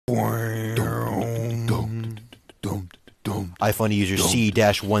iFunny user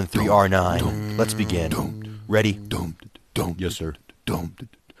C-13R9. Let's begin. Ready? Yes, sir. In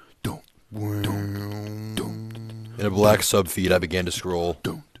a black subfeed, I began to scroll.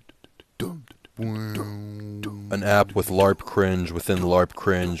 An app with LARP cringe within LARP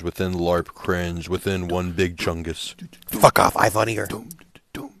cringe within LARP cringe within one big chungus. Fuck off, iFunnier.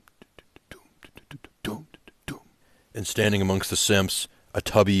 And standing amongst the simps, a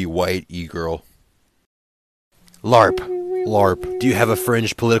tubby white e-girl. LARP. LARP. Do you have a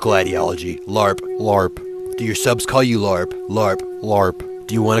fringe political ideology? LARP. LARP. Do your subs call you LARP? LARP. LARP.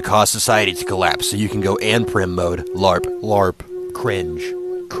 Do you want to cause society to collapse so you can go prim mode? LARP. LARP. Cringe.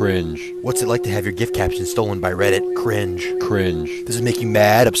 Cringe. What's it like to have your gift caption stolen by Reddit? Cringe. Cringe. Does it make you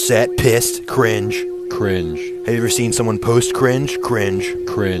mad, upset, pissed? Cringe. Cringe. Have you ever seen someone post cringe? Cringe.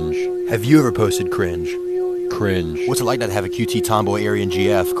 Cringe. Have you ever posted cringe? Cringe. What's it like not to have a QT tomboy Aryan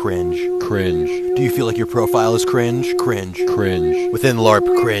GF? Cringe. Cringe. Do you feel like your profile is cringe? Cringe. Cringe. Within LARP,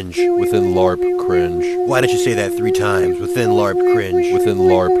 cringe. Within LARP, cringe. Why don't you say that 3 times? Within LARP, cringe. Within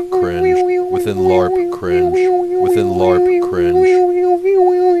LARP, cringe. Within LARP, cringe. Within LARP, cringe.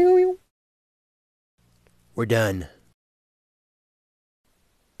 We're done.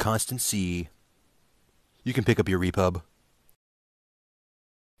 Constant C. You can pick up your repub.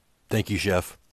 Thank you, Chef.